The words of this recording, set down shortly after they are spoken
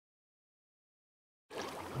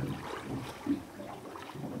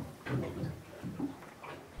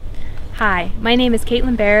Hi, my name is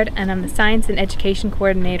Caitlin Baird and I'm the Science and Education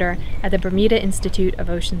Coordinator at the Bermuda Institute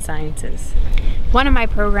of Ocean Sciences. One of my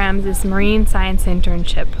programs is Marine Science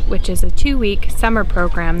Internship, which is a 2-week summer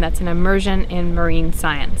program that's an immersion in marine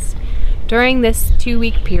science. During this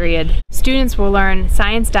 2-week period, students will learn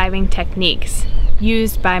science diving techniques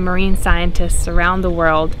used by marine scientists around the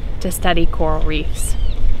world to study coral reefs.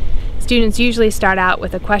 Students usually start out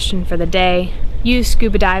with a question for the day, use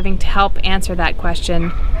scuba diving to help answer that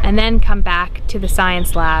question, and then come back to the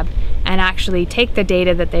science lab and actually take the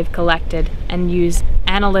data that they've collected and use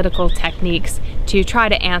analytical techniques to try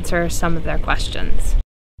to answer some of their questions.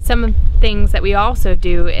 Some of the things that we also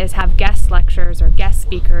do is have guest lectures or guest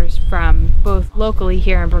speakers from both locally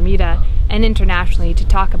here in Bermuda and internationally to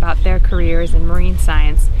talk about their careers in marine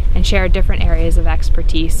science and share different areas of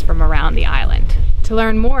expertise from around the island. To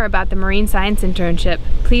learn more about the Marine Science Internship,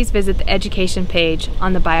 please visit the education page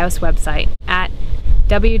on the BIOS website at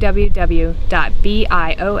www.bios.edu.